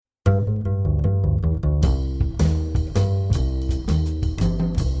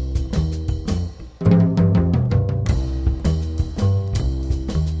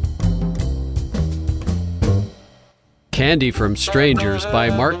Candy from Strangers by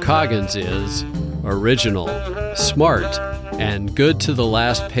Mark Coggins is original, smart, and good to the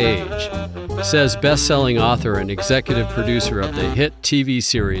last page, says best-selling author and executive producer of the hit TV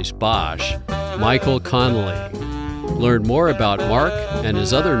series Bosch, Michael Connelly. Learn more about Mark and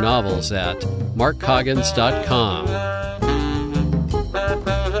his other novels at markcoggins.com.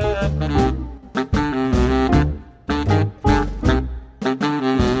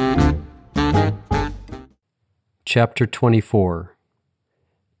 Chapter 24.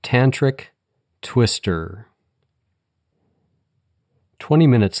 Tantric Twister. 20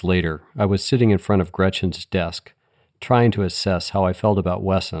 minutes later, I was sitting in front of Gretchen's desk, trying to assess how I felt about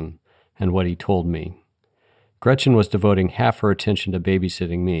Wesson and what he told me. Gretchen was devoting half her attention to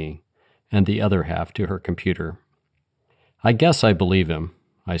babysitting me, and the other half to her computer. "I guess I believe him,"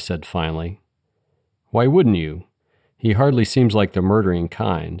 I said finally. "Why wouldn't you? He hardly seems like the murdering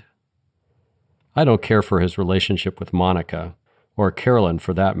kind." "I don't care for his relationship with Monica, or Carolyn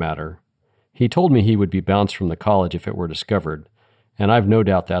for that matter. He told me he would be bounced from the college if it were discovered, and I've no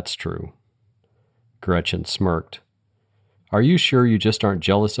doubt that's true." Gretchen smirked. "Are you sure you just aren't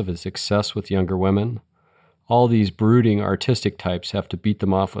jealous of his success with younger women? All these brooding artistic types have to beat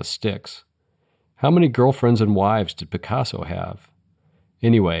them off with sticks. How many girlfriends and wives did Picasso have?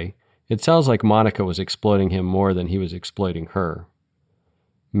 Anyway, it sounds like Monica was exploiting him more than he was exploiting her."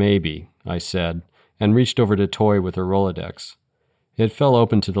 "Maybe," I said, and reached over to toy with her Rolodex. It fell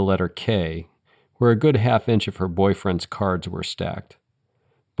open to the letter K, where a good half-inch of her boyfriend's cards were stacked.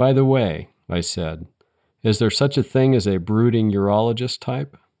 "By the way," I said, "is there such a thing as a brooding urologist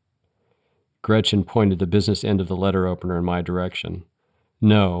type?" Gretchen pointed the business end of the letter opener in my direction.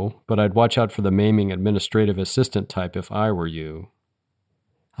 "No, but I'd watch out for the maiming administrative assistant type if I were you."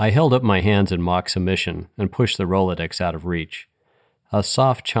 I held up my hands in mock submission and pushed the Rolodex out of reach. A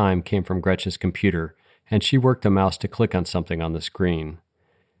soft chime came from Gretchen's computer, and she worked the mouse to click on something on the screen.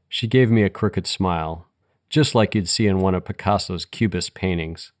 She gave me a crooked smile, just like you'd see in one of Picasso's Cubist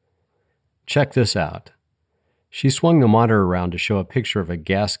paintings. "Check this out." She swung the monitor around to show a picture of a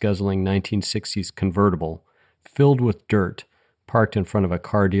gas-guzzling 1960s convertible filled with dirt parked in front of a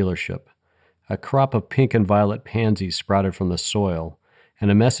car dealership. A crop of pink and violet pansies sprouted from the soil, and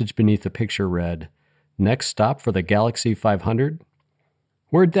a message beneath the picture read, "Next stop for the Galaxy 500?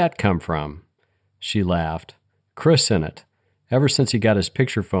 "Where'd that come from?" She laughed. "Chris sent it. Ever since he got his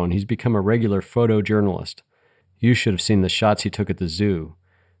picture phone, he's become a regular photojournalist. You should have seen the shots he took at the zoo.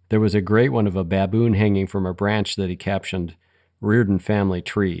 There was a great one of a baboon hanging from a branch that he captioned, 'Reardon Family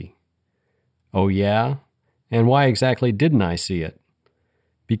Tree.'" "Oh yeah? And why exactly didn't I see it?"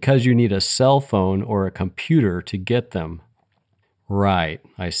 "Because you need a cell phone or a computer to get them." "Right,"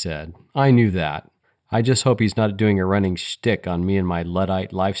 I said. "I knew that. I just hope he's not doing a running shtick on me and my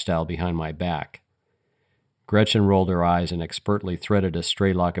Luddite lifestyle behind my back." Gretchen rolled her eyes and expertly threaded a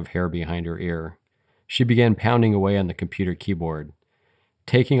stray lock of hair behind her ear. She began pounding away on the computer keyboard.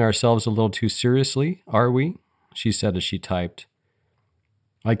 "Taking ourselves a little too seriously, are we?" she said as she typed.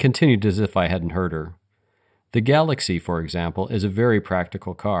 I continued as if I hadn't heard her. "The Galaxy, for example, is a very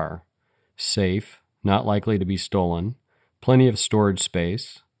practical car. Safe, not likely to be stolen, plenty of storage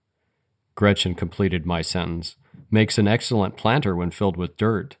space." Gretchen completed my sentence. "Makes an excellent planter when filled with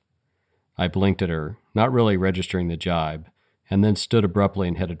dirt." I blinked at her, not really registering the jibe, and then stood abruptly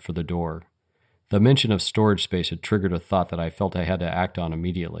and headed for the door. The mention of storage space had triggered a thought that I felt I had to act on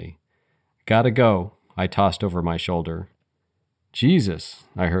immediately. "Gotta go," I tossed over my shoulder. "Jesus,"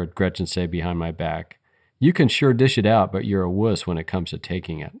 I heard Gretchen say behind my back. "You can sure dish it out, but you're a wuss when it comes to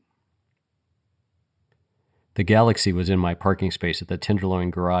taking it." The Galaxy was in my parking space at the Tenderloin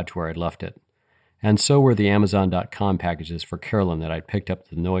garage where I'd left it, and so were the Amazon.com packages for Carolyn that I'd picked up at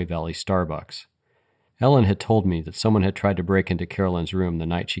the Noe Valley Starbucks. Ellen had told me that someone had tried to break into Carolyn's room the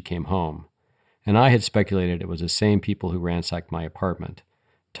night she came home, and I had speculated it was the same people who ransacked my apartment,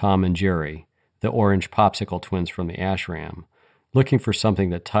 Tom and Jerry, the orange popsicle twins from the ashram, looking for something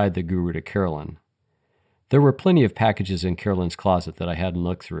that tied the guru to Carolyn. There were plenty of packages in Carolyn's closet that I hadn't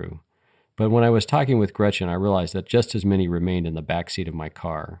looked through, but when I was talking with Gretchen, I realized that just as many remained in the back seat of my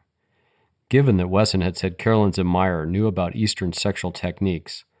car. Given that Wesson had said Carolyn's admirer knew about Eastern sexual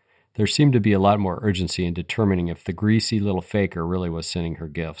techniques, there seemed to be a lot more urgency in determining if the greasy little faker really was sending her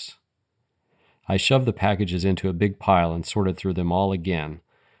gifts. I shoved the packages into a big pile and sorted through them all again,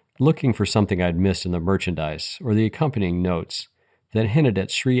 looking for something I'd missed in the merchandise or the accompanying notes that hinted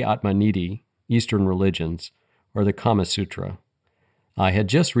at Sri Atmaniti, Eastern religions, or the Kama Sutra. I had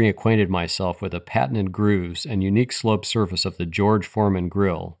just reacquainted myself with the patented grooves and unique slope surface of the George Foreman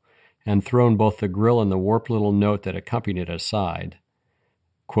grill, and thrown both the grill and the warped little note that accompanied it aside.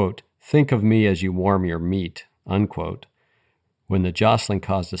 Quote, "Think of me as you warm your meat," unquote, when the jostling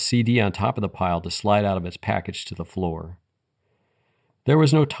caused a CD on top of the pile to slide out of its package to the floor. There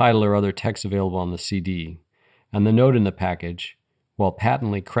was no title or other text available on the CD, and the note in the package, while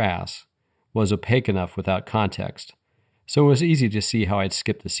patently crass, was opaque enough without context, so it was easy to see how I'd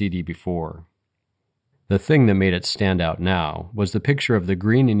skipped the CD before. The thing that made it stand out now was the picture of the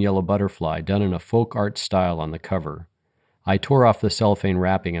green and yellow butterfly done in a folk art style on the cover. I tore off the cellophane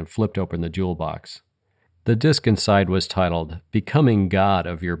wrapping and flipped open the jewel box. The disc inside was titled "Becoming God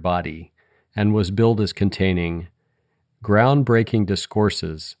of Your Body" and was billed as containing groundbreaking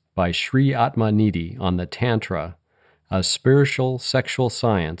discourses by Sri Atmanidhi on the Tantra, a spiritual sexual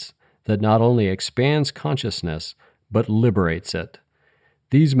science that not only expands consciousness but liberates it.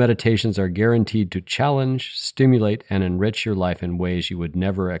 These meditations are guaranteed to challenge, stimulate, and enrich your life in ways you would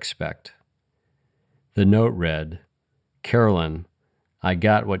never expect. The note read, "Carolyn, I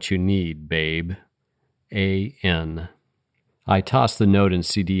got what you need, babe. A.N." I tossed the note and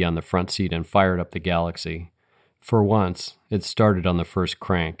CD on the front seat and fired up the Galaxy. For once, it started on the first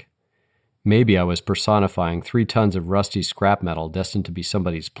crank. Maybe I was personifying 3 tons of rusty scrap metal destined to be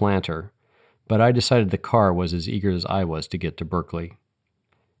somebody's planter, but I decided the car was as eager as I was to get to Berkeley.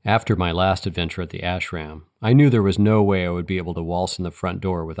 After my last adventure at the ashram, I knew there was no way I would be able to waltz in the front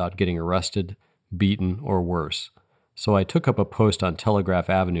door without getting arrested, beaten, or worse, so I took up a post on Telegraph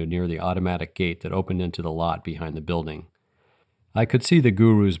Avenue near the automatic gate that opened into the lot behind the building. I could see the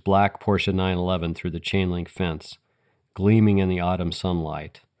guru's black Porsche 911 through the chain-link fence, gleaming in the autumn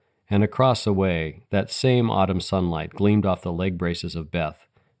sunlight, and across the way, that same autumn sunlight gleamed off the leg braces of Beth,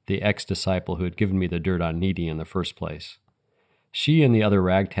 the ex-disciple who had given me the dirt on Needy in the first place. She and the other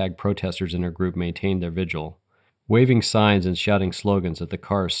ragtag protesters in her group maintained their vigil, waving signs and shouting slogans as the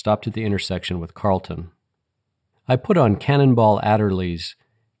car stopped at the intersection with Carlton. I put on Cannonball Adderley's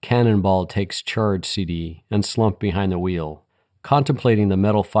Cannonball Takes Charge CD and slumped behind the wheel, contemplating the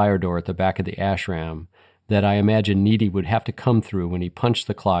metal fire door at the back of the ashram that I imagined Needy would have to come through when he punched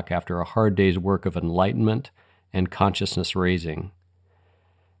the clock after a hard day's work of enlightenment and consciousness raising.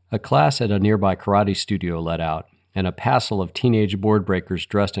 A class at a nearby karate studio let out, and a passel of teenage board breakers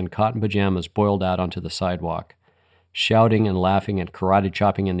dressed in cotton pajamas boiled out onto the sidewalk, shouting and laughing and karate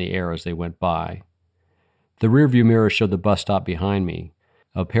chopping in the air as they went by. The rearview mirror showed the bus stop behind me,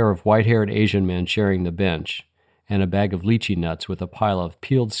 a pair of white-haired Asian men sharing the bench, and a bag of lychee nuts with a pile of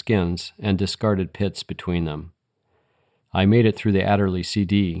peeled skins and discarded pits between them. I made it through the Adderley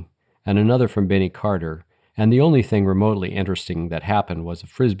CD, and another from Benny Carter, and the only thing remotely interesting that happened was a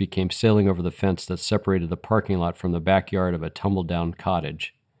frisbee came sailing over the fence that separated the parking lot from the backyard of a tumble-down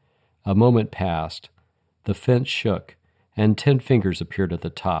cottage. A moment passed. The fence shook, and 10 fingers appeared at the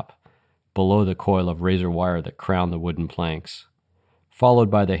top, below the coil of razor wire that crowned the wooden planks,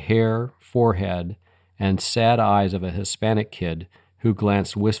 followed by the hair, forehead, and sad eyes of a Hispanic kid who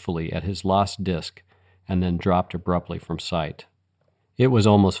glanced wistfully at his lost disc and then dropped abruptly from sight. It was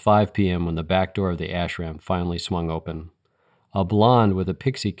almost 5 p.m. when the back door of the ashram finally swung open. A blonde with a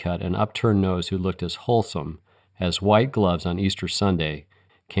pixie cut and upturned nose who looked as wholesome as white gloves on Easter Sunday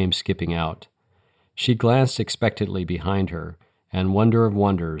came skipping out. She glanced expectantly behind her, and wonder of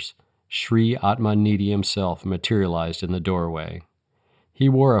wonders, Sri Atmanidhi himself materialized in the doorway. He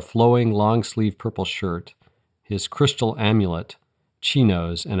wore a flowing, long-sleeved purple shirt, his crystal amulet,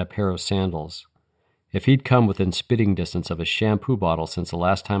 chinos, and a pair of sandals. If he'd come within spitting distance of a shampoo bottle since the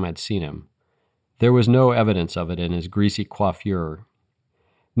last time I'd seen him, there was no evidence of it in his greasy coiffure.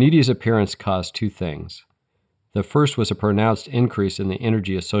 Needy's appearance caused 2 things. The first was a pronounced increase in the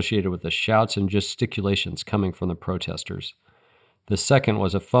energy associated with the shouts and gesticulations coming from the protesters. The second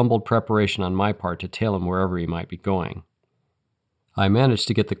was a fumbled preparation on my part to tail him wherever he might be going. I managed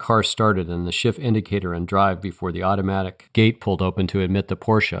to get the car started and the shift indicator and drive before the automatic gate pulled open to admit the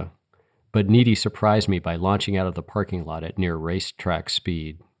Porsche, but Needy surprised me by launching out of the parking lot at near racetrack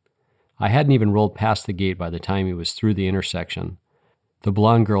speed. I hadn't even rolled past the gate by the time he was through the intersection, the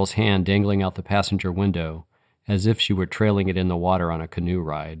blonde girl's hand dangling out the passenger window as if she were trailing it in the water on a canoe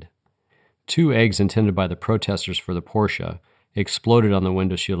ride. 2 eggs intended by the protesters for the Porsche exploded on the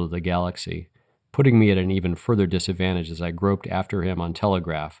window shield of the Galaxy, putting me at an even further disadvantage as I groped after him on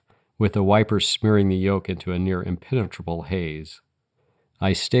Telegraph, with the wipers smearing the yoke into a near impenetrable haze.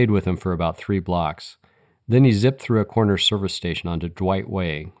 I stayed with him for about 3 blocks. Then he zipped through a corner service station onto Dwight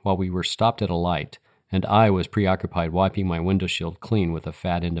Way while we were stopped at a light, and I was preoccupied wiping my window shield clean with the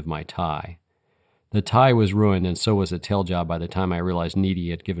fat end of my tie. The tie was ruined, and so was the tail job by the time I realized Needy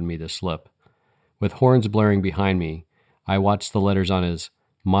had given me the slip. With horns blaring behind me, I watched the letters on his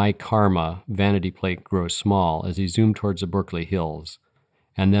My Karma vanity plate grow small as he zoomed towards the Berkeley Hills,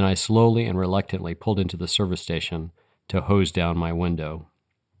 and then I slowly and reluctantly pulled into the service station to hose down my window.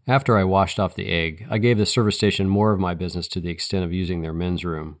 After I washed off the egg, I gave the service station more of my business to the extent of using their men's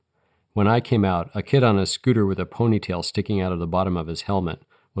room. When I came out, a kid on a scooter with a ponytail sticking out of the bottom of his helmet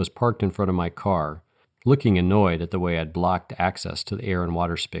was parked in front of my car, looking annoyed at the way I'd blocked access to the air and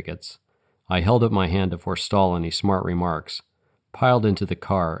water spigots. I held up my hand to forestall any smart remarks, piled into the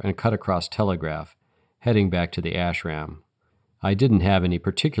car, and cut across Telegraph, heading back to the ashram. I didn't have any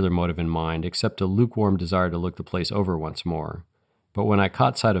particular motive in mind except a lukewarm desire to look the place over once more. But when I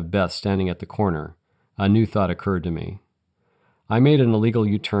caught sight of Beth standing at the corner, a new thought occurred to me. I made an illegal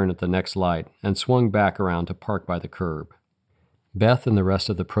U-turn at the next light and swung back around to park by the curb. Beth and the rest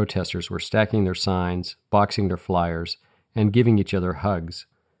of the protesters were stacking their signs, boxing their flyers, and giving each other hugs,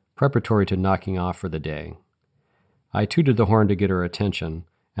 preparatory to knocking off for the day. I tooted the horn to get her attention,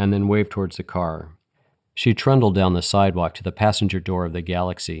 and then waved towards the car. She trundled down the sidewalk to the passenger door of the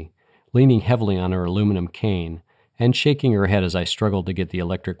Galaxy, leaning heavily on her aluminum cane and shaking her head as I struggled to get the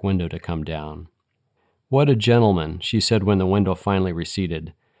electric window to come down. "What a gentleman," she said when the window finally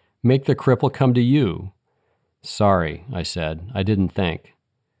receded. "Make the cripple come to you." "Sorry," I said. "I didn't think."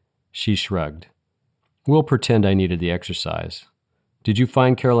 She shrugged. "We'll pretend I needed the exercise. Did you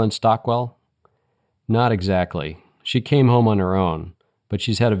find Carolyn Stockwell?" "Not exactly. She came home on her own, but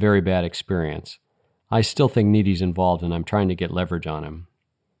she's had a very bad experience. I still think Needy's involved, and I'm trying to get leverage on him."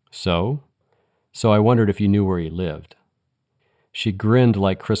 "So? So I wondered if you knew where he lived." She grinned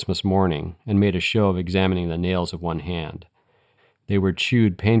like Christmas morning and made a show of examining the nails of one hand. They were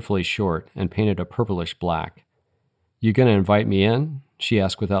chewed painfully short and painted a purplish black. "You going to invite me in?" she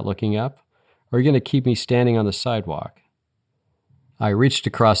asked without looking up. "Or are you going to keep me standing on the sidewalk?" I reached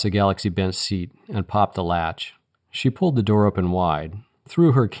across the Galaxy bench seat and popped the latch. She pulled the door open wide,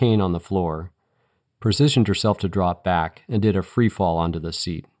 threw her cane on the floor, positioned herself to drop back, and did a free fall onto the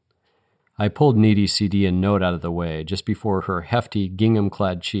seat. I pulled Needy's CD and note out of the way just before her hefty,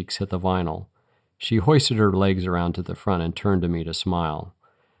 gingham-clad cheeks hit the vinyl. She hoisted her legs around to the front and turned to me to smile.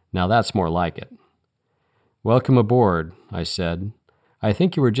 "Now that's more like it." "Welcome aboard," I said. "I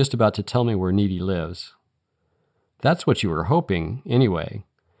think you were just about to tell me where Needy lives." "That's what you were hoping, anyway.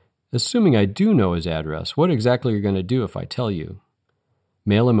 Assuming I do know his address, what exactly are you going to do if I tell you?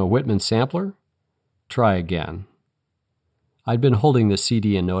 Mail him a Whitman sampler?" "Try again." I'd been holding the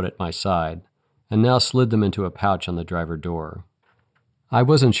CD and note at my side, and now slid them into a pouch on the driver door. I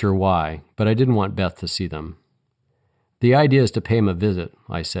wasn't sure why, but I didn't want Beth to see them. "The idea is to pay him a visit,"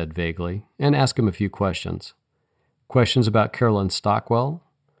 I said vaguely, "and ask him a few questions." "Questions about Carolyn Stockwell?"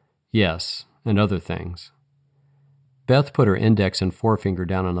 "Yes, and other things." Beth put her index and forefinger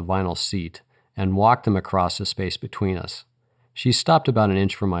down on the vinyl seat and walked them across the space between us. She stopped about an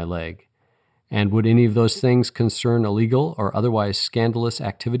inch from my leg. "And would any of those things concern illegal or otherwise scandalous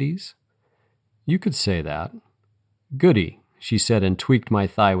activities?" "You could say that." "Goody," she said and tweaked my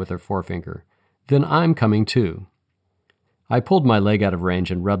thigh with her forefinger. "Then I'm coming too." I pulled my leg out of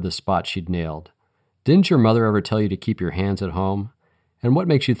range and rubbed the spot she'd nailed. "Didn't your mother ever tell you to keep your hands at home? And what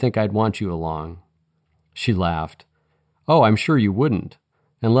makes you think I'd want you along?" She laughed. "Oh, I'm sure you wouldn't,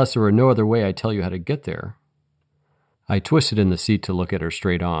 unless there were no other way I'd tell you how to get there." I twisted in the seat to look at her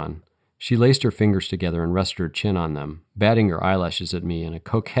straight on. She laced her fingers together and rested her chin on them, batting her eyelashes at me in a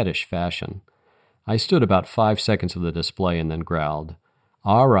coquettish fashion. I stood about 5 seconds of the display and then growled,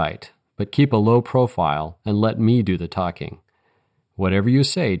 "All right, but keep a low profile and let me do the talking." "Whatever you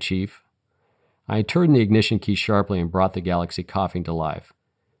say, Chief." I turned the ignition key sharply and brought the Galaxy coughing to life.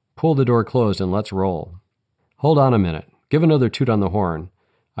 "Pull the door closed and let's roll." "Hold on a minute. Give another toot on the horn.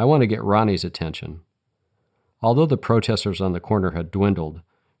 I want to get Ronnie's attention." Although the protesters on the corner had dwindled,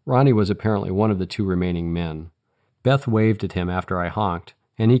 Ronnie was apparently one of the 2 remaining men. Beth waved at him after I honked,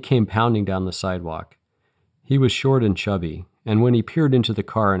 and he came pounding down the sidewalk. He was short and chubby, and when he peered into the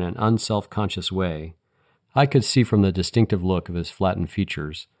car in an unself-conscious way, I could see from the distinctive look of his flattened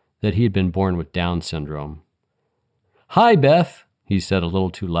features that he had been born with Down syndrome. "Hi, Beth," he said a little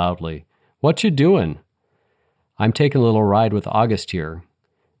too loudly. "What you doing?" "I'm taking a little ride with August here.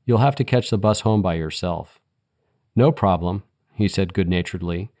 You'll have to catch the bus home by yourself." "No problem," he said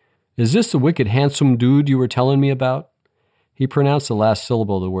good-naturedly. "Is this the wicked handsome dude you were telling me about?" He pronounced the last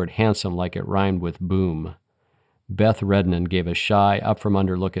syllable of the word handsome like it rhymed with boom. Beth reddened and gave a shy,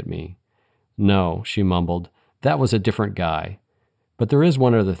 up-from-under look at me. "No," she mumbled. "That was a different guy. But there is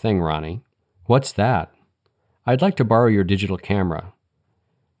one other thing, Ronnie." "What's that?" "I'd like to borrow your digital camera."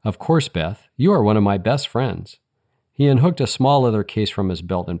 Of course, Beth. You are one of my best friends. He unhooked a small leather case from his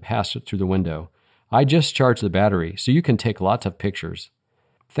belt and passed it through the window. I just charged the battery, so you can take lots of pictures.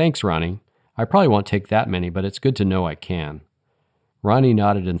 Thanks, Ronnie. I probably won't take that many, but it's good to know I can. Ronnie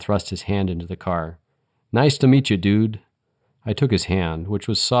nodded and thrust his hand into the car. Nice to meet you, dude. I took his hand, which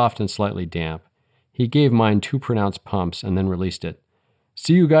was soft and slightly damp. He gave mine 2 pronounced pumps and then released it.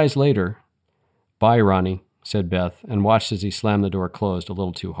 See you guys later. Bye, Ronnie, said Beth, and watched as he slammed the door closed a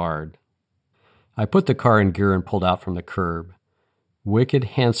little too hard. I put the car in gear and pulled out from the curb. Wicked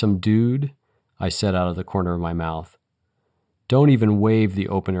handsome dude, I said out of the corner of my mouth. Don't even wave the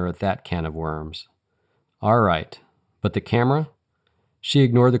opener at that can of worms. All right, but the camera? She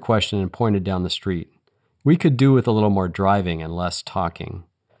ignored the question and pointed down the street. We could do with a little more driving and less talking.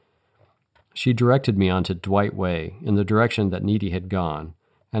 She directed me onto Dwight Way, in the direction that Needy had gone,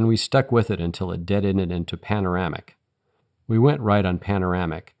 and we stuck with it until it dead-ended into Panoramic. We went right on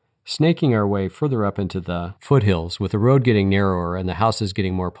Panoramic, snaking our way further up into the foothills, with the road getting narrower and the houses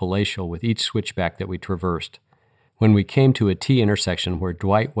getting more palatial with each switchback that we traversed. When we came to a T intersection where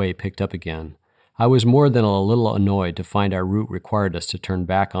Dwight Way picked up again, I was more than a little annoyed to find our route required us to turn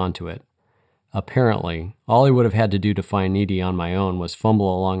back onto it. Apparently, all I would have had to do to find Needy on my own was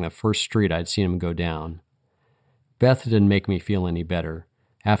fumble along the first street I'd seen him go down. Beth didn't make me feel any better.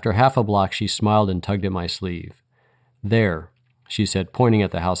 After half a block, she smiled and tugged at my sleeve. There, she said, pointing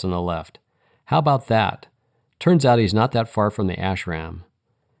at the house on the left. How about that? Turns out he's not that far from the ashram.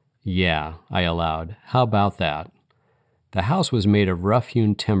 Yeah, I allowed. How about that? The house was made of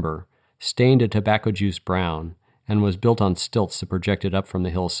rough-hewn timber, stained a tobacco juice brown, and was built on stilts that projected up from the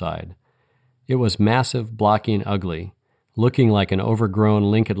hillside. It was massive, blocky, and ugly, looking like an overgrown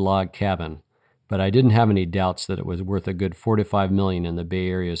Lincoln log cabin, but I didn't have any doubts that it was worth a good $4 to $5 million in the Bay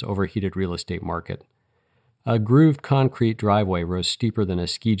Area's overheated real estate market. A grooved concrete driveway rose steeper than a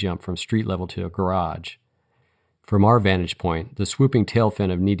ski jump from street level to a garage. From our vantage point, the swooping tail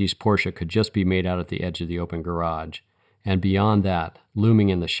fin of Needy's Porsche could just be made out at the edge of the open garage, and beyond that, looming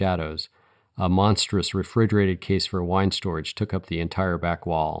in the shadows, a monstrous refrigerated case for wine storage took up the entire back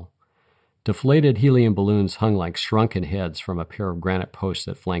wall. Deflated helium balloons hung like shrunken heads from a pair of granite posts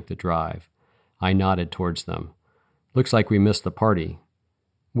that flanked the drive. I nodded towards them. Looks like we missed the party.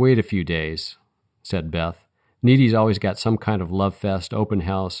 Wait a few days, said Beth. Needy's always got some kind of love fest, open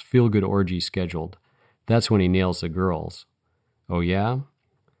house, feel-good orgy scheduled. That's when he nails the girls. Oh, yeah?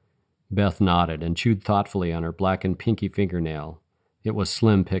 Beth nodded and chewed thoughtfully on her blackened pinky fingernail. It was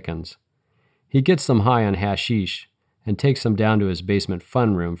slim pickings. He gets them high on hashish and takes them down to his basement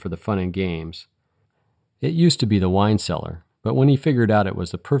fun room for the fun and games. It used to be the wine cellar, but when he figured out it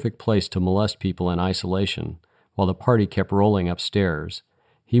was the perfect place to molest people in isolation while the party kept rolling upstairs,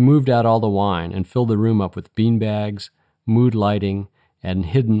 he moved out all the wine and filled the room up with beanbags, mood lighting, and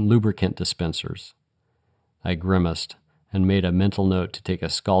hidden lubricant dispensers. I grimaced and made a mental note to take a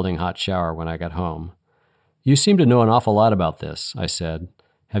scalding hot shower when I got home. You seem to know an awful lot about this, I said.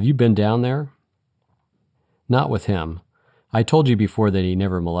 Have you been down there? Not with him. I told you before that he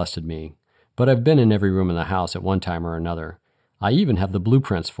never molested me, but I've been in every room in the house at one time or another. I even have the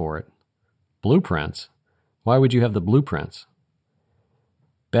blueprints for it. Blueprints? Why would you have the blueprints?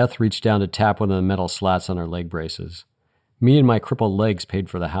 Beth reached down to tap one of the metal slats on her leg braces. Me and my crippled legs paid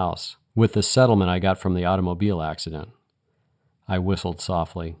for the house, with the settlement I got from the automobile accident. I whistled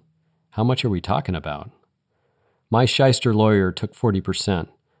softly. How much are we talking about? My shyster lawyer took 40%,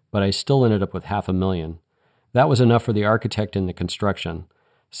 but I still ended up with $500,000. That was enough for the architect and the construction.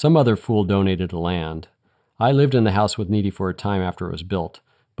 Some other fool donated the land. I lived in the house with Needy for a time after it was built,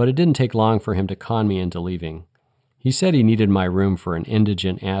 but it didn't take long for him to con me into leaving. He said he needed my room for an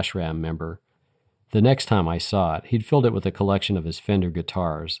indigent ashram member. The next time I saw it, he'd filled it with a collection of his Fender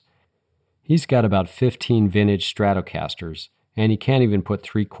guitars. He's got about 15 vintage Stratocasters, and he can't even put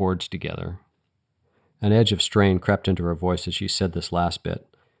 3 chords together. An edge of strain crept into her voice as she said this last bit.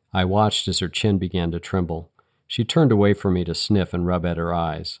 I watched as her chin began to tremble. She turned away from me to sniff and rub at her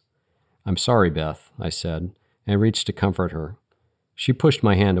eyes. I'm sorry, Beth, I said, and reached to comfort her. She pushed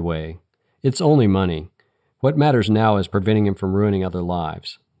my hand away. It's only money. What matters now is preventing him from ruining other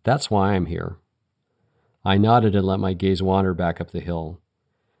lives. That's why I'm here. I nodded and let my gaze wander back up the hill.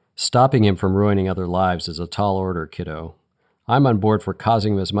 Stopping him from ruining other lives is a tall order, kiddo. I'm on board for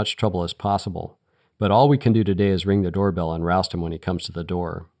causing him as much trouble as possible, but all we can do today is ring the doorbell and roust him when he comes to the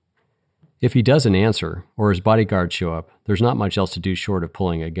door. If he doesn't answer, or his bodyguards show up, there's not much else to do short of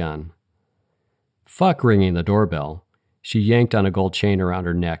pulling a gun. Fuck ringing the doorbell. She yanked on a gold chain around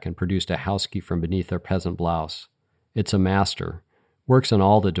her neck and produced a house key from beneath her peasant blouse. It's a master. Works on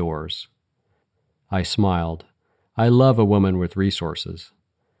all the doors. I smiled. I love a woman with resources.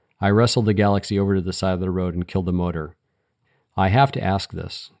 I wrestled the Galaxy over to the side of the road and killed the motor. I have to ask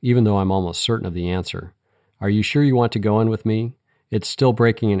this, even though I'm almost certain of the answer. Are you sure you want to go in with me? It's still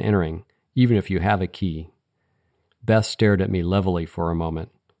breaking and entering, even if you have a key. Beth stared at me levelly for a moment.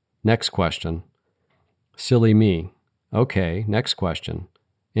 Next question. Silly me. Okay, next question.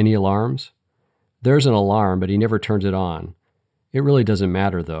 Any alarms? There's an alarm, but he never turns it on. It really doesn't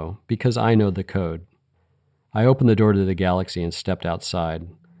matter, though, because I know the code. I opened the door to the Galaxy and stepped outside.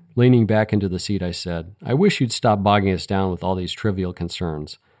 Leaning back into the seat, I said, I wish you'd stop bogging us down with all these trivial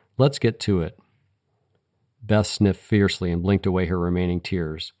concerns. Let's get to it. Beth sniffed fiercely and blinked away her remaining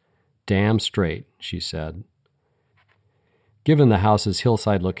tears. Damn straight, she said. Given the house's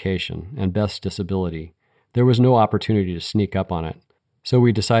hillside location and Beth's disability, there was no opportunity to sneak up on it, so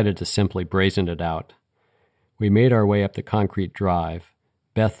we decided to simply brazen it out. We made our way up the concrete drive,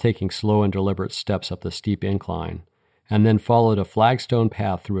 Beth taking slow and deliberate steps up the steep incline, and then followed a flagstone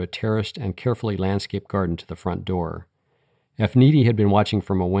path through a terraced and carefully landscaped garden to the front door. If Needy had been watching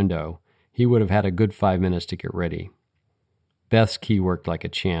from a window, he would have had a good 5 minutes to get ready. Beth's key worked like a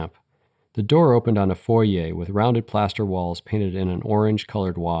champ. The door opened on a foyer with rounded plaster walls painted in an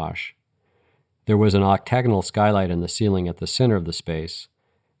orange-colored wash. There was an octagonal skylight in the ceiling at the center of the space,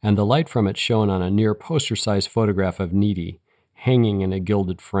 and the light from it shone on a near poster-sized photograph of Needy, hanging in a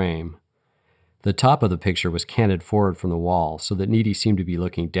gilded frame. The top of the picture was canted forward from the wall so that Needy seemed to be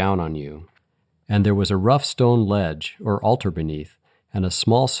looking down on you, and there was a rough stone ledge, or altar beneath, and a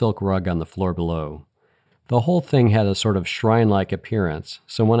small silk rug on the floor below. The whole thing had a sort of shrine-like appearance,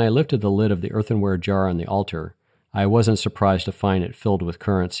 so when I lifted the lid of the earthenware jar on the altar, I wasn't surprised to find it filled with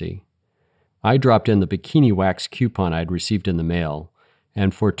currency. I dropped in the bikini wax coupon I'd received in the mail,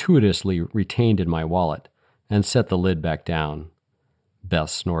 and fortuitously retained in my wallet, and set the lid back down. Beth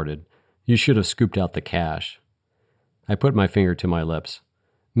snorted. You should have scooped out the cash. I put my finger to my lips.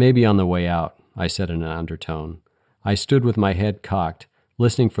 Maybe on the way out, I said in an undertone. I stood with my head cocked,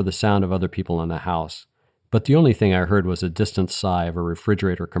 listening for the sound of other people in the house, but the only thing I heard was a distant sigh of a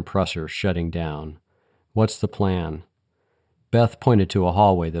refrigerator compressor shutting down. What's the plan? Beth pointed to a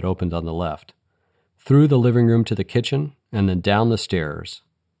hallway that opened on the left. Through the living room to the kitchen, and then down the stairs.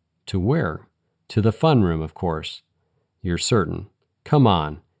 To where? To the fun room, of course. You're certain? Come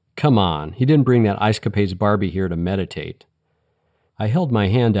on. He didn't bring that Ice Capades Barbie here to meditate. I held my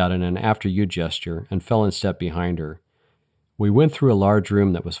hand out in an after-you gesture and fell in step behind her. We went through a large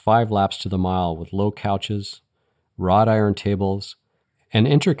room that was 5 laps to the mile with low couches, wrought iron tables, and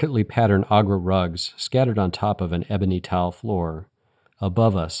intricately patterned Agra rugs scattered on top of an ebony tile floor.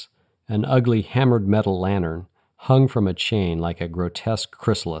 Above us, an ugly hammered metal lantern hung from a chain like a grotesque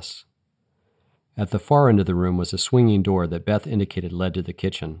chrysalis. At the far end of the room was a swinging door that Beth indicated led to the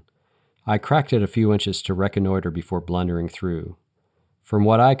kitchen. I cracked it a few inches to reconnoiter before blundering through. From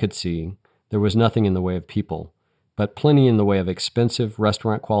what I could see, there was nothing in the way of people, but plenty in the way of expensive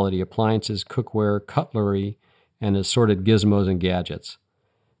restaurant-quality appliances, cookware, cutlery, and assorted gizmos and gadgets.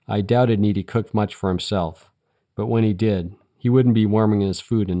 I doubted Needy cooked much for himself, but when he did, he wouldn't be warming his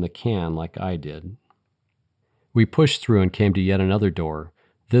food in the can like I did. We pushed through and came to yet another door,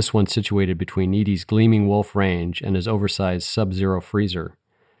 this one situated between Needy's gleaming wolf range and his oversized Sub-Zero freezer.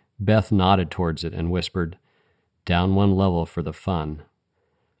 Beth nodded towards it and whispered, "Down one level for the fun."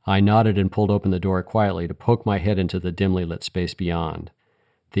 I nodded and pulled open the door quietly to poke my head into the dimly lit space beyond.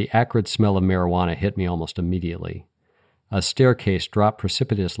 The acrid smell of marijuana hit me almost immediately. A staircase dropped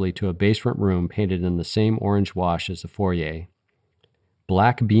precipitously to a basement room painted in the same orange wash as the foyer.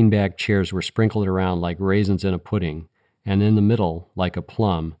 Black beanbag chairs were sprinkled around like raisins in a pudding, and in the middle, like a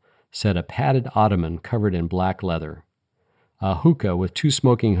plum, sat a padded ottoman covered in black leather. A hookah with 2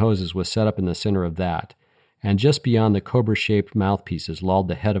 smoking hoses was set up in the center of that, and just beyond the cobra-shaped mouthpieces lolled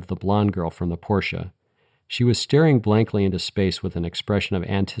the head of the blonde girl from the Porsche. She was staring blankly into space with an expression of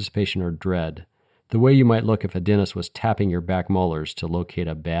anticipation or dread, the way you might look if a dentist was tapping your back molars to locate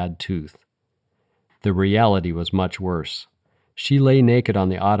a bad tooth. The reality was much worse. She lay naked on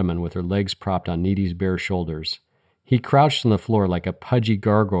the ottoman with her legs propped on Needy's bare shoulders. He crouched on the floor like a pudgy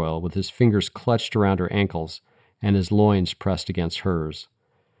gargoyle with his fingers clutched around her ankles and his loins pressed against hers.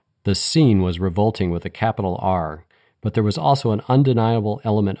 The scene was revolting with a capital R, but there was also an undeniable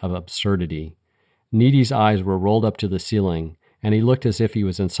element of absurdity. Needy's eyes were rolled up to the ceiling, and he looked as if he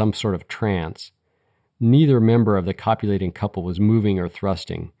was in some sort of trance. Neither member of the copulating couple was moving or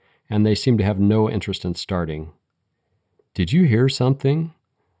thrusting, and they seemed to have no interest in starting. "Did you hear something?"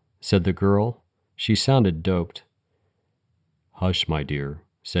 said the girl. She sounded doped. "Hush, my dear,"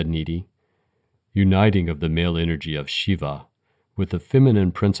 said Needy. "Uniting of the male energy of Shiva with the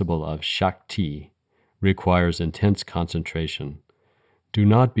feminine principle of Shakti requires intense concentration. Do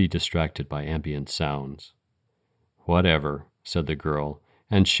not be distracted by ambient sounds. Whatever, said the girl,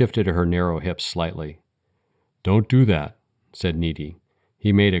 and shifted her narrow hips slightly. Don't do that, said Needy.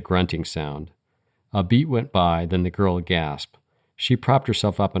 He made a grunting sound. A beat went by, then the girl gasped. She propped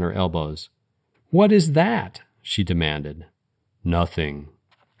herself up on her elbows. What is that? She demanded. Nothing.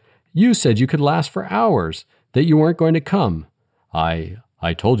 You said you could last for hours, that you weren't going to come. I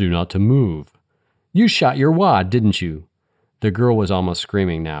told you not to move. You shot your wad, didn't you? The girl was almost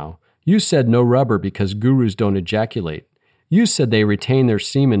screaming now. You said no rubber because gurus don't ejaculate. You said they retain their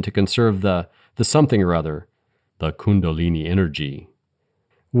semen to conserve the something or other. The Kundalini energy.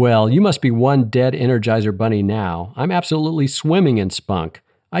 Well, you must be one dead Energizer bunny now. I'm absolutely swimming in spunk.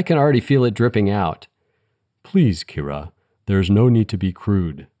 I can already feel it dripping out. Please, Kira, there's no need to be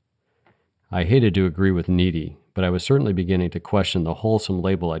crude. I hated to agree with Needy, but I was certainly beginning to question the wholesome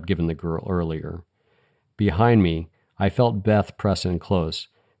label I'd given the girl earlier. Behind me, I felt Beth press in close,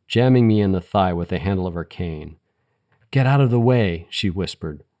 jamming me in the thigh with the handle of her cane. Get out of the way, she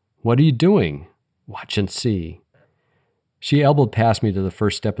whispered. What are you doing? Watch and see. She elbowed past me to the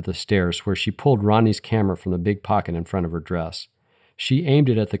first step of the stairs, where she pulled Ronnie's camera from the big pocket in front of her dress. She aimed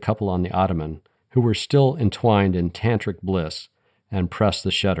it at the couple on the ottoman, who were still entwined in tantric bliss, and pressed the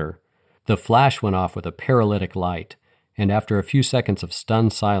shutter. The flash went off with a paralytic light, and after a few seconds of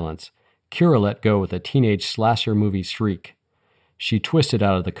stunned silence, Kira let go with a teenage slasher movie shriek. She twisted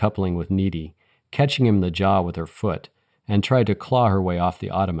out of the coupling with Needy, catching him in the jaw with her foot, and tried to claw her way off the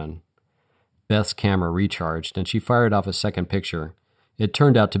ottoman. Beth's camera recharged, and she fired off a second picture. It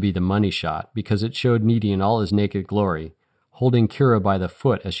turned out to be the money shot, because it showed Needy in all his naked glory, holding Kira by the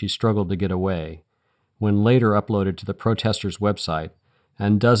foot as she struggled to get away. When later uploaded to the protesters' website,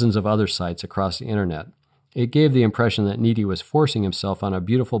 and dozens of other sites across the internet, it gave the impression that Needy was forcing himself on a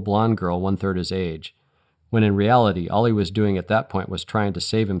beautiful blonde girl one-third his age, when in reality all he was doing at that point was trying to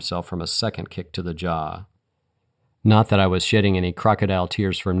save himself from a second kick to the jaw. Not that I was shedding any crocodile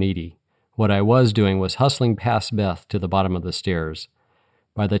tears from Needy. What I was doing was hustling past Beth to the bottom of the stairs.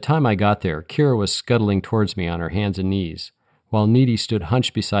 By the time I got there, Kira was scuttling towards me on her hands and knees, while Needy stood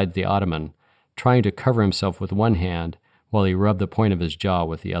hunched beside the ottoman, trying to cover himself with one hand while he rubbed the point of his jaw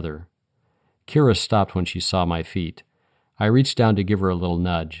with the other. Kira stopped when she saw my feet. I reached down to give her a little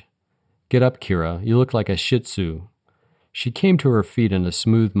nudge. Get up, Kira. You look like a shih tzu. She came to her feet in a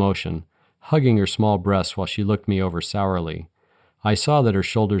smooth motion, hugging her small breasts while she looked me over sourly. I saw that her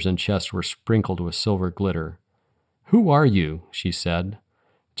shoulders and chest were sprinkled with silver glitter. Who are you? She said.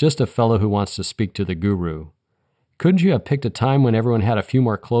 Just a fellow who wants to speak to the guru. Couldn't you have picked a time when everyone had a few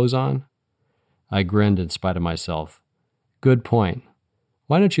more clothes on? I grinned in spite of myself. Good point.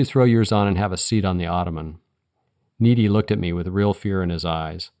 Why don't you throw yours on and have a seat on the ottoman? Needy looked at me with real fear in his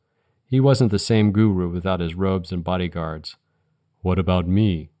eyes. He wasn't the same guru without his robes and bodyguards. What about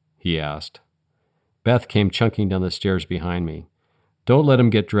me? He asked. Beth came chunking down the stairs behind me. Don't let him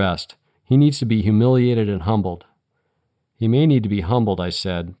get dressed. He needs to be humiliated and humbled. He may need to be humbled, I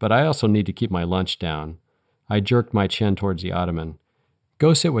said, but I also need to keep my lunch down. I jerked my chin towards the ottoman.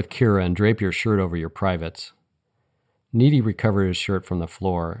 Go sit with Kira and drape your shirt over your privates. Needy recovered his shirt from the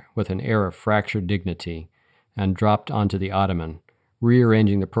floor with an air of fractured dignity and dropped onto the ottoman,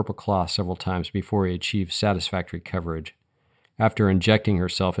 rearranging the purple cloth several times before he achieved satisfactory coverage. After injecting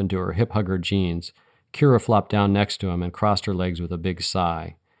herself into her hip-hugger jeans, Kira flopped down next to him and crossed her legs with a big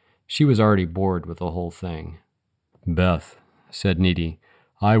sigh. She was already bored with the whole thing. Beth, said Needy,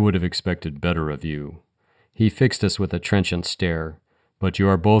 I would have expected better of you. He fixed us with a trenchant stare. But you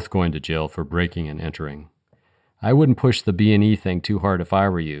are both going to jail for breaking and entering. I wouldn't push the B&E thing too hard if I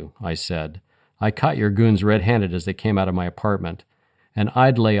were you, I said. I caught your goons red-handed as they came out of my apartment, and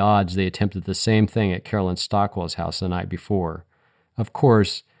I'd lay odds they attempted the same thing at Carolyn Stockwell's house the night before. Of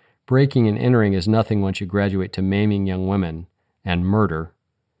course, breaking and entering is nothing once you graduate to maiming young women and murder.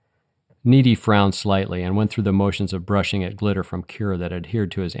 Needy frowned slightly and went through the motions of brushing at glitter from Kira that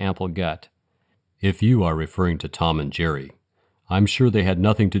adhered to his ample gut. If you are referring to Tom and Jerry, I'm sure they had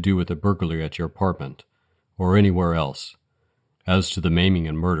nothing to do with the burglary at your apartment, or anywhere else. As to the maiming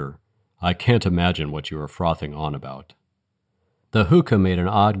and murder, I can't imagine what you are frothing on about. The hookah made an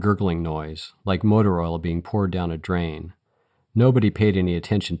odd gurgling noise, like motor oil being poured down a drain. Nobody paid any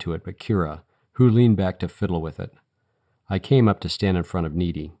attention to it but Kira, who leaned back to fiddle with it. I came up to stand in front of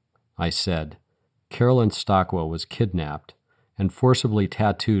Needy. I said, Carolyn Stockwell was kidnapped and forcibly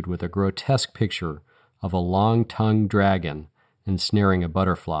tattooed with a grotesque picture of a long-tongued dragon ensnaring a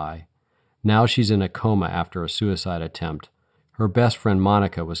butterfly. Now she's in a coma after a suicide attempt. Her best friend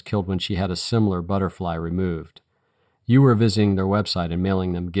Monica was killed when she had a similar butterfly removed. You were visiting their website and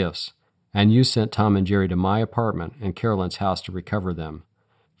mailing them gifts, And you sent Tom and Jerry to my apartment and Carolyn's house to recover them.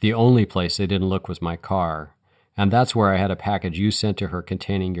 The only place they didn't look was my car, and that's where I had a package you sent to her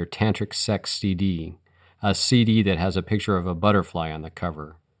containing your tantric sex CD, a CD that has a picture of a butterfly on the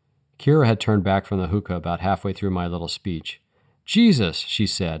cover. Kira had turned back from the hookah about halfway through my little speech. Jesus, she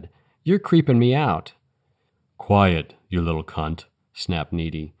said, you're creeping me out. Quiet, you little cunt, snapped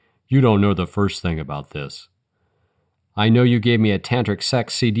Needy. You don't know the first thing about this. I know you gave me a tantric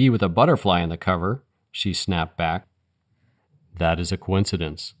sex CD with a butterfly on the cover, she snapped back. That is a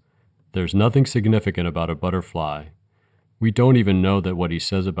coincidence. There's nothing significant about a butterfly. We don't even know that what he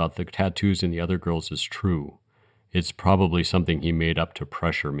says about the tattoos in the other girls is true. It's probably something he made up to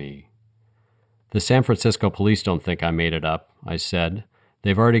pressure me. The San Francisco police don't think I made it up, I said.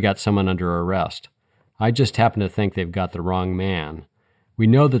 They've already got someone under arrest. I just happen to think they've got the wrong man. We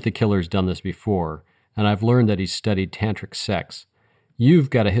know that the killer's done this before, and I've learned that he's studied tantric sex. You've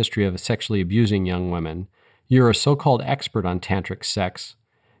got a history of sexually abusing young women. You're a so-called expert on tantric sex.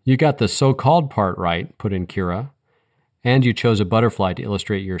 You got the so-called part right, put in Kira. And you chose a butterfly to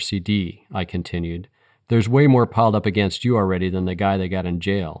illustrate your CD, I continued. There's way more piled up against you already than the guy they got in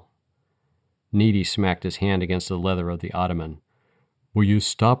jail. Needy smacked his hand against the leather of the ottoman. Will you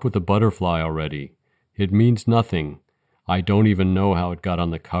stop with the butterfly already? It means nothing. I don't even know how it got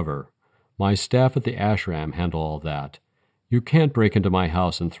on the cover. My staff at the ashram handle all that. You can't break into my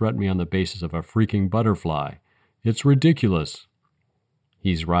house and threaten me on the basis of a freaking butterfly. It's ridiculous.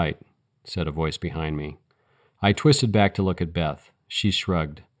 He's right, said a voice behind me. I twisted back to look at Beth. She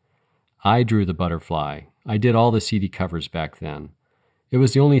shrugged. I drew the butterfly. I did all the CD covers back then. It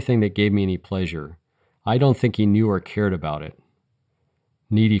was the only thing that gave me any pleasure. I don't think he knew or cared about it.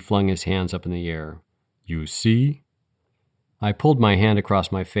 Needy flung his hands up in the air. You see? I pulled my hand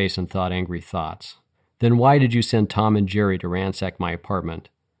across my face and thought angry thoughts. Then why did you send Tom and Jerry to ransack my apartment?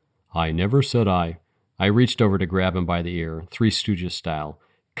 I never said I reached over to grab him by the ear, Three Stooges style.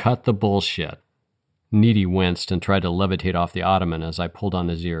 Cut the bullshit. Needy winced and tried to levitate off the ottoman as I pulled on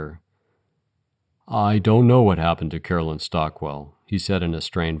his ear. I don't know what happened to Carolyn Stockwell, he said in a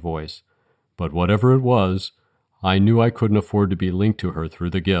strained voice. But whatever it was, I knew I couldn't afford to be linked to her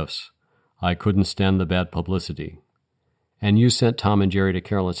through the gifts. I couldn't stand the bad publicity. And you sent Tom and Jerry to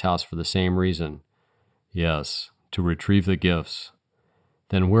Carolyn's house for the same reason? Yes, to retrieve the gifts.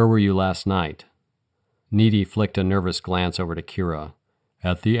 Then where were you last night? Needy flicked a nervous glance over to Kira.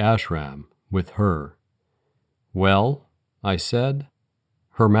 At the ashram, with her. Well, I said.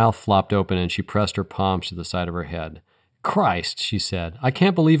 Her mouth flopped open and she pressed her palms to the side of her head. Christ, she said, I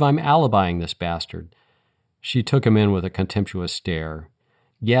can't believe I'm alibying this bastard. She took him in with a contemptuous stare.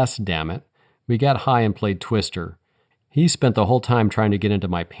 Yes, damn it. We got high and played Twister. He spent the whole time trying to get into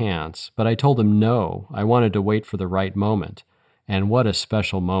my pants, but I told him no, I wanted to wait for the right moment. And what a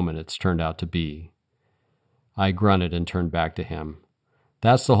special moment it's turned out to be. I grunted and turned back to him.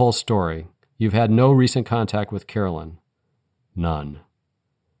 That's the whole story. You've had no recent contact with Carolyn. None.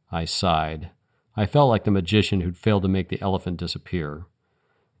 I sighed. I felt like the magician who'd failed to make the elephant disappear.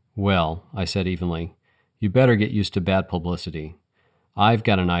 Well, I said evenly, you better get used to bad publicity. I've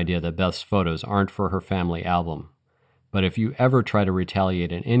got an idea that Beth's photos aren't for her family album. But if you ever try to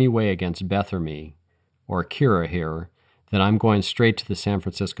retaliate in any way against Beth or me, or Kira here, then I'm going straight to the San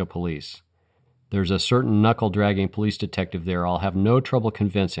Francisco police. There's a certain knuckle-dragging police detective there I'll have no trouble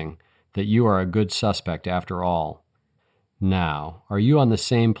convincing that you are a good suspect after all. Now, are you on the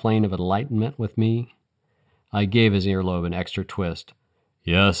same plane of enlightenment with me? I gave his earlobe an extra twist.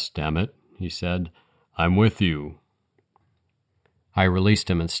 Yes, damn it, he said. I'm with you. I released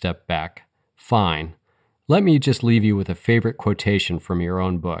him and stepped back. Fine. Let me just leave you with a favorite quotation from your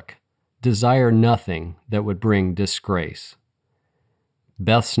own book. Desire nothing that would bring disgrace.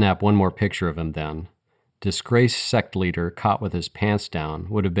 Beth snapped one more picture of him then. Disgraced sect leader caught with his pants down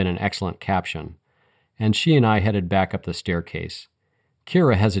would have been an excellent caption. And she and I headed back up the staircase.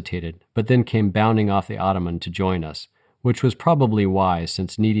 Kira hesitated, but then came bounding off the ottoman to join us, which was probably wise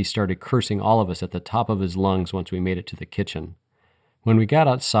since Needy started cursing all of us at the top of his lungs once we made it to the kitchen. When we got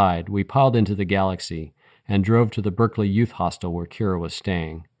outside, we piled into the Galaxy and drove to the Berkeley Youth Hostel where Kira was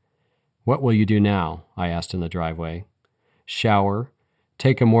staying. What will you do now? I asked in the driveway. Shower,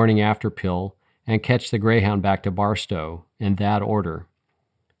 take a morning after pill, and catch the Greyhound back to Barstow, in that order.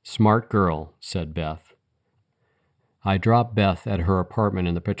 Smart girl, said Beth. I dropped Beth at her apartment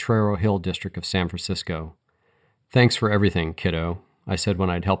in the Potrero Hill district of San Francisco. Thanks for everything, kiddo, I said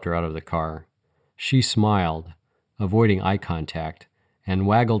when I'd helped her out of the car. She smiled, avoiding eye contact, and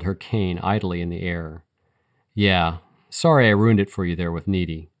waggled her cane idly in the air. Yeah, sorry I ruined it for you there with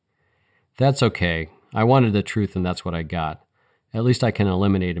Needy. That's okay. I wanted the truth and that's what I got. At least I can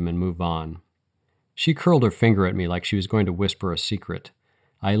eliminate him and move on. She curled her finger at me like she was going to whisper a secret.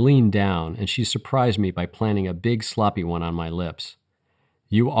 I leaned down, and she surprised me by planting a big sloppy one on my lips.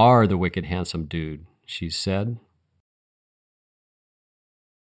 "You are the wicked handsome dude," she said.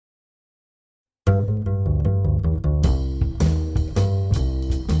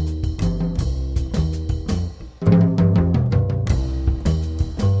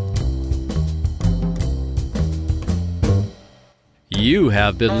 You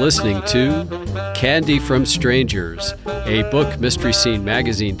have been listening to Candy from Strangers, a book Mystery Scene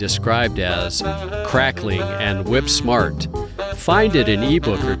magazine described as crackling and whip smart. Find it in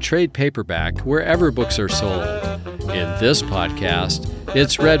ebook or trade paperback wherever books are sold. In this podcast,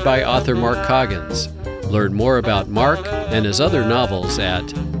 it's read by author Mark Coggins. Learn more about Mark and his other novels at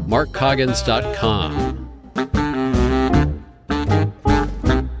markcoggins.com.